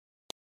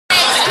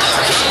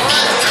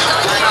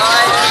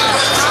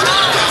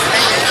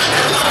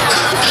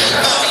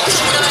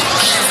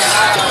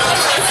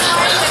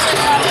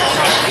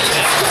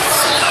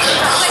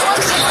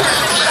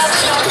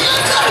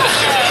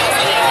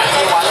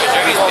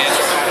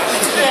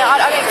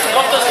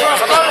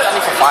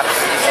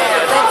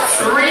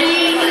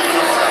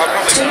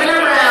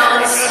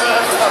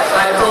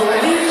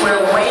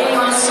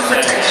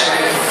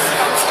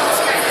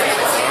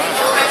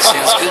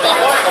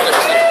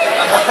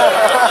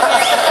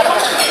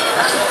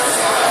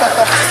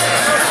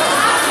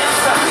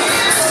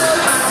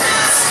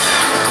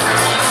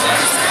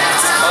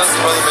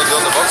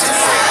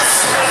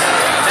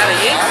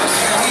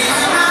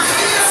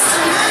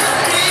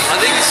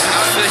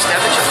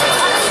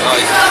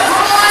He's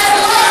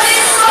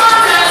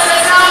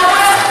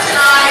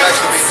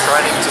actually been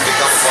training to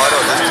become a fighter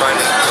or just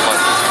training to like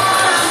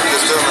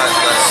just doing that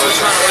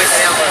social shit?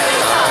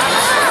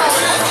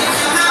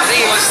 I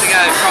think he wants to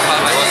go proper,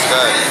 but He wants to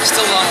go.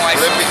 Still a long way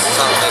from Olympics is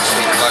something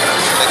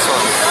next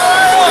one.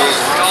 40.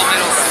 gold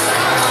medal.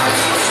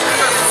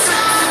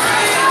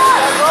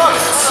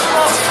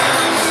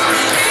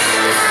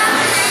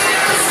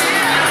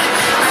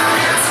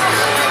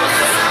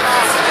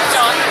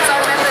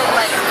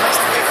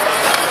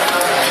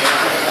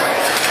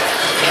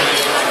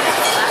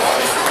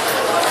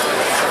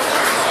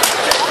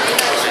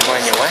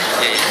 Going your way?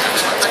 Yeah.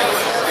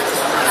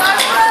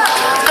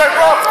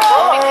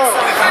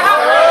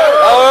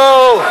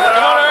 Oh!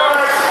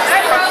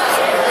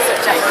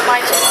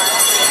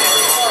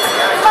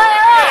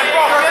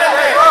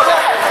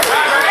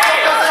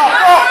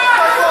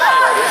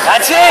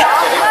 That's it!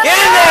 Get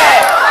in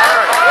there!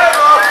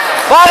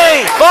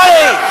 Body!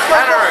 Body!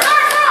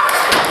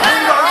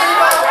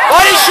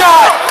 Body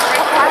shot!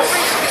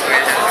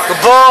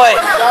 Good boy!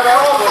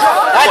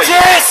 That's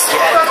it!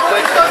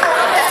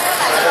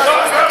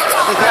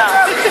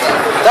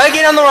 Don't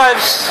get on the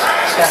ropes.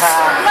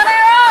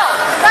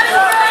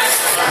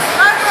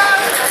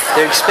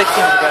 They're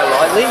expecting to go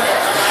lightly.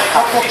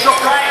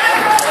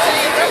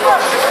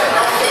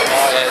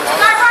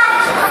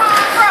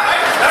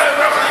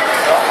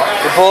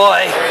 Good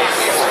boy.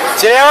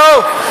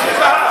 Zero.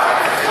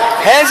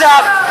 Hands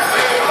up.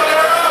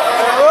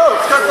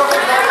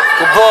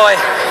 Good boy.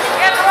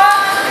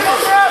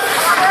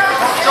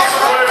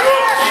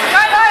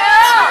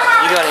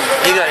 You got him.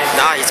 You got him.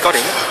 Nah, he's got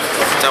him.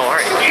 Don't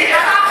worry.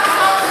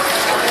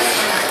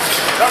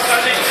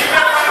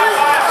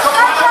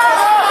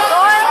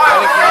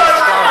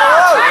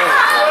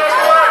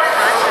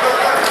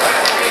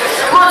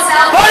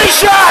 Body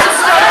shot!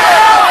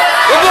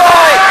 Good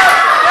boy!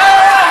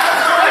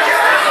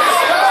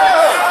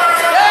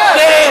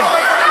 Get him!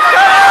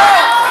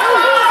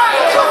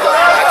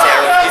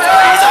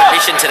 He's on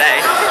mission today.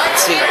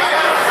 Let's see.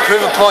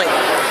 Prove a point.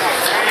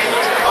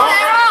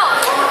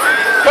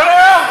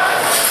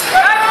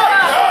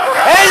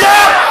 Hands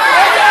up!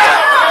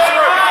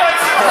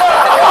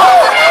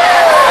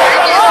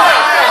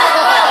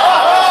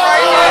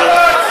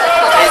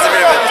 He's a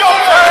bit of a...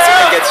 That's when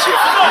he gets shit.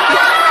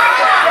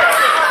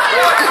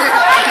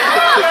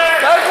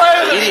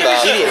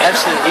 Idiot,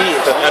 absolute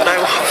idiot.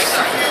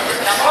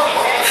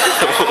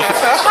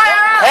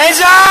 Hands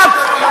up!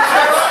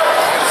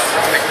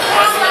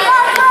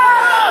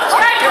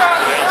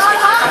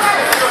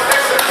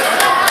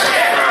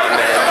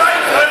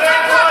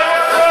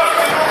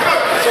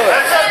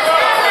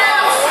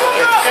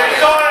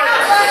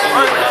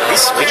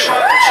 He's swinging.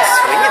 She's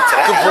swinging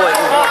today. Good boy.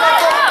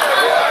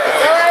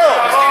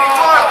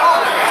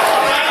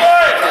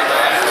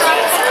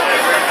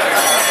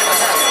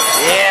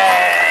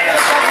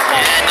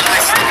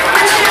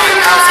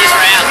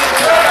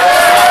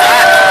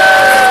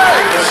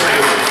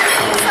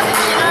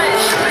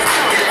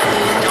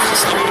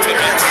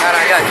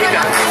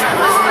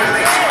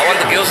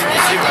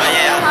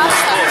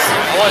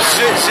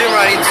 Zoom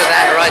right into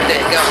that right there.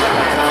 Go.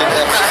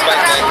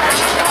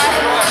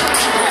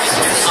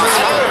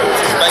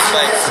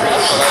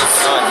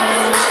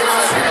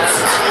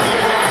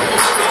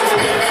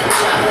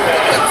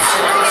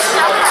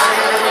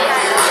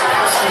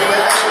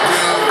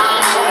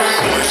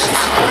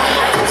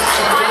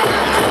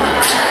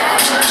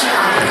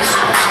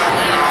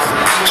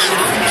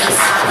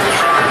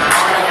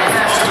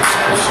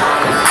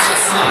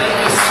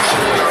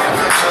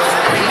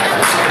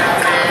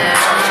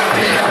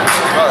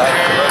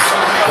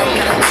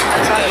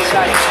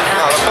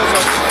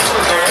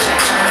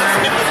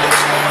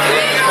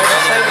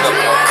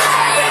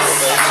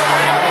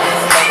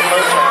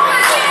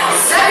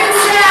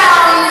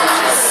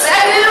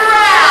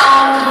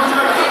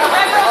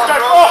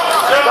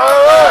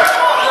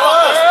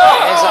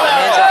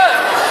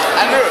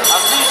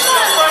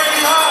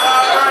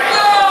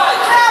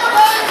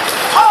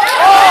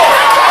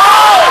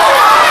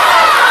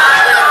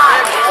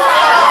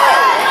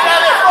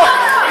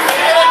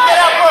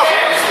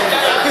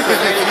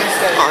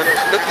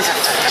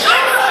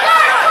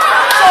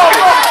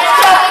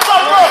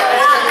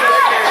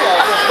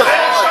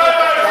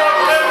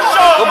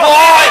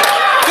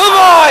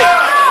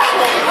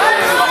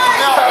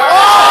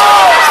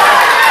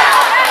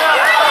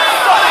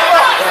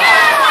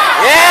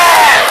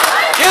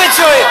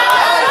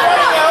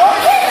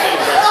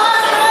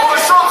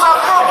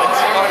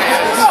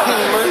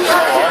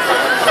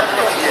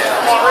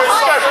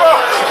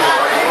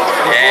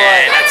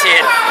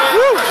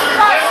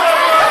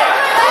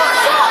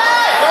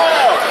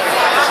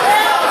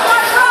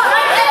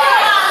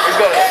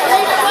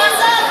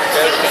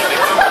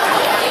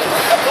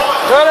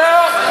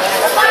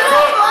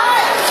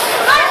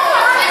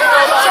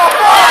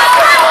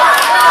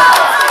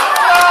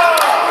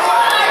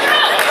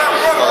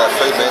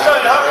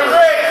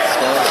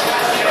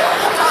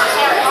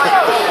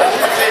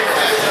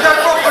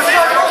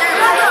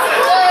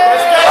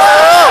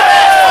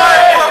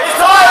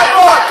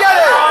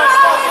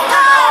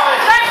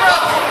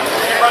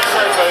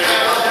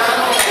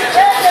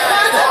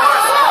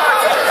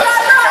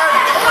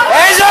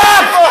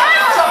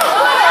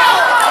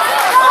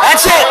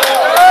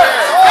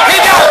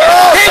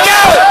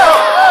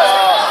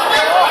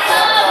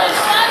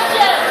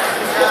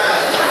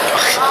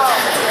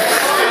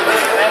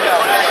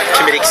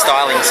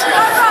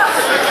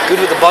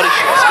 with the body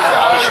shots. Good with the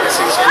body shots.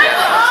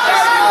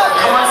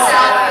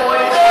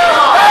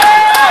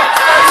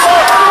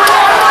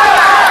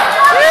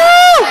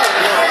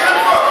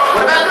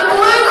 What about the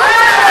blue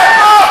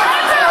crowd?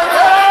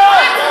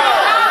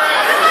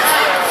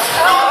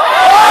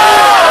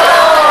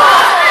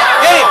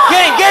 Get him!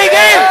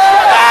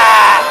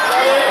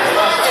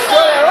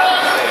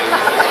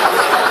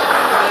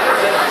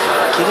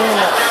 Get in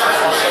that.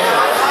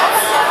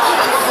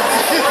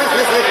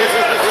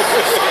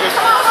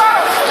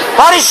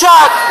 Body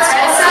shot!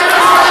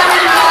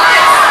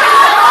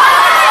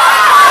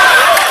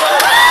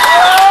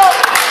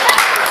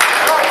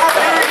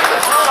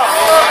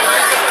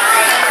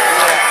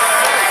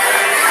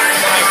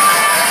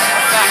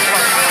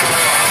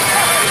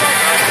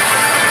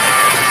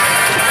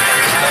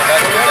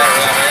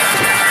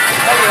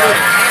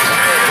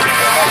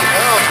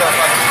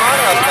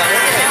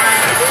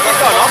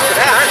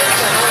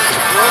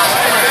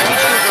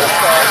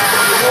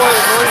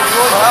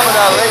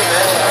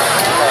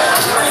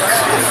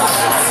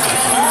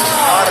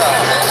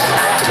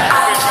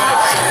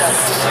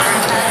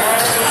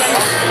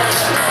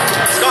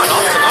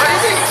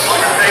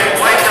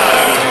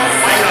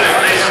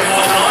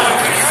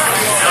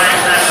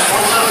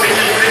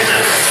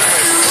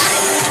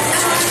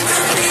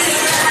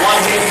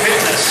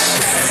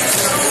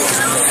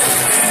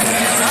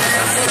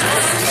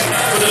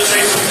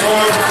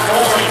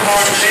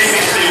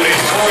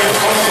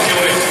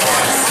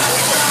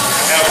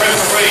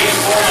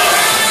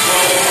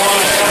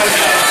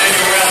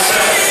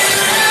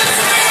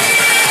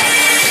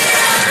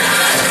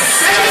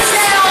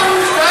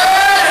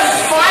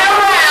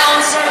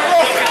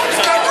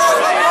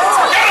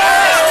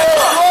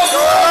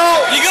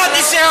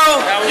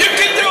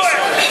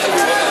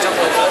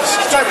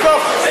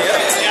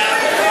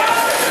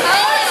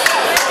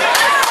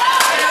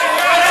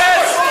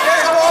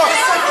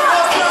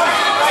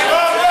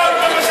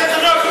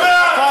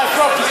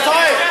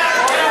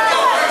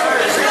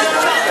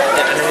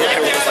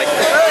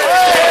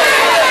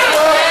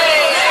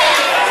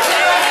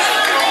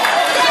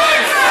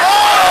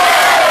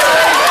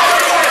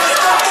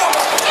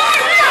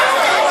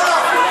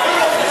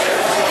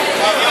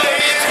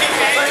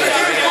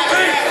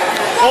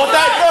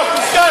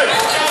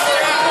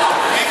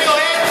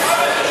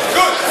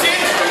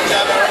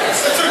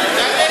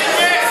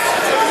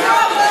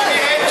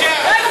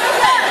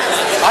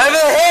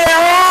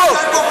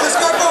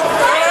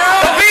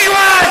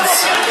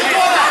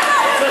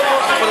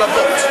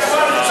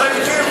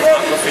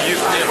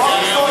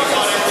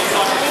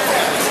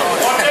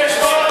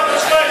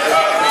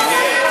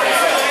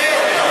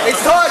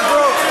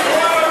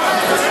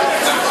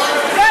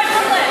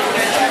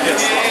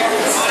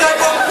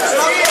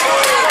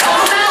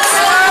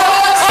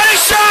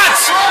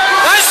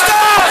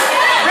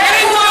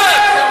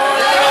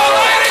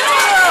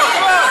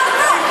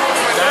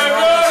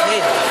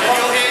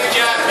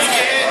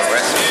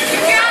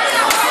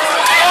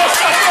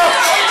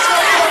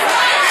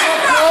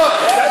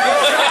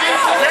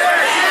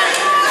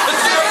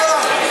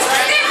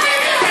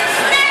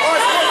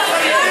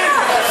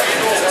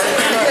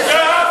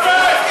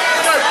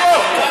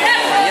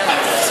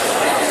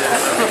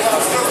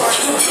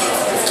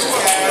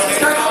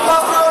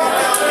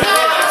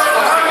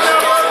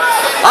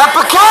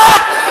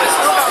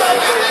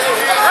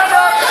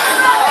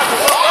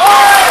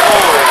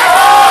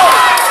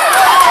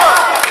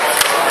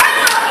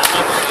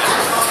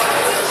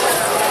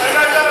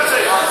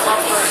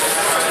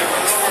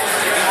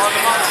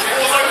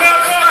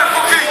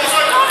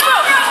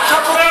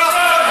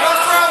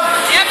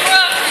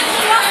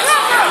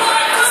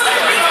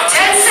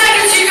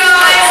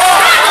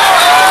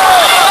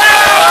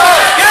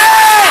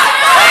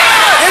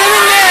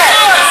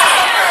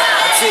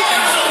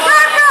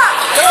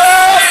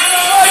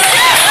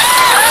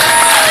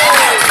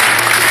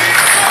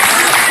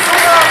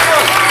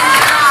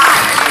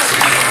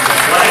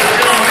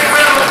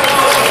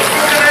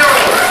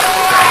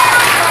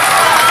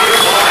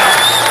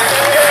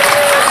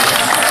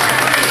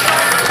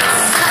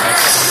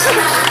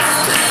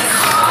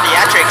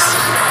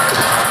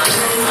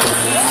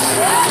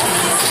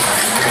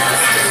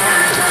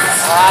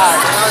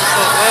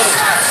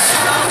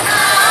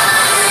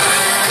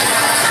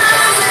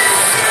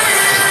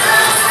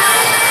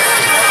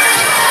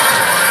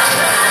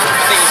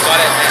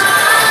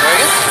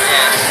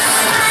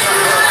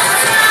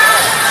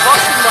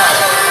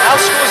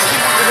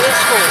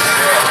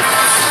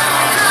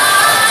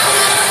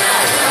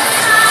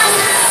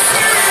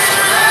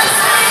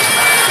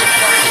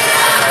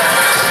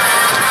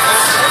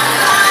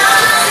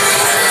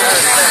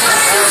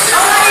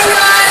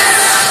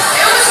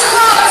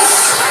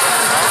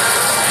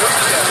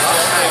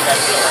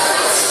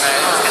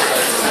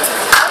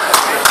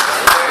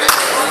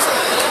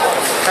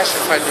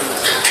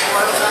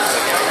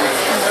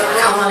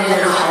 Come on in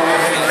and home.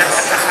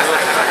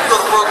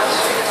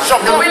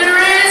 The winner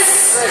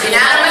is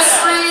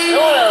unanimously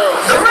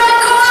the red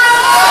corner.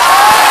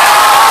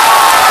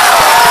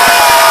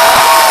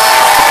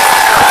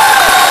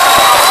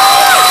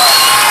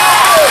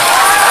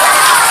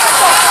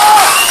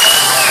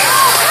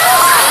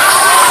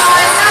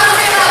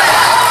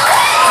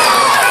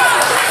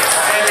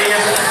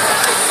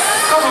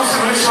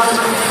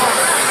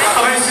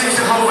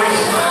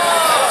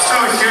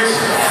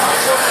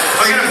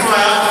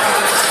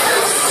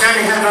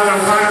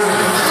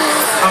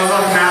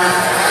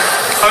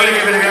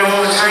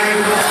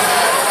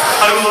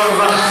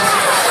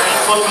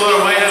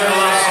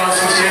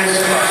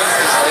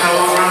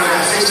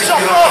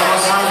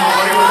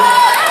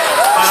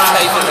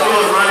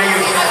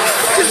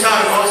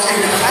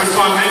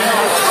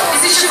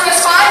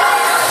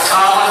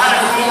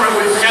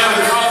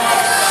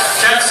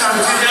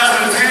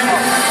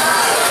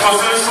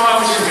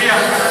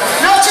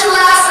 Milton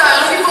last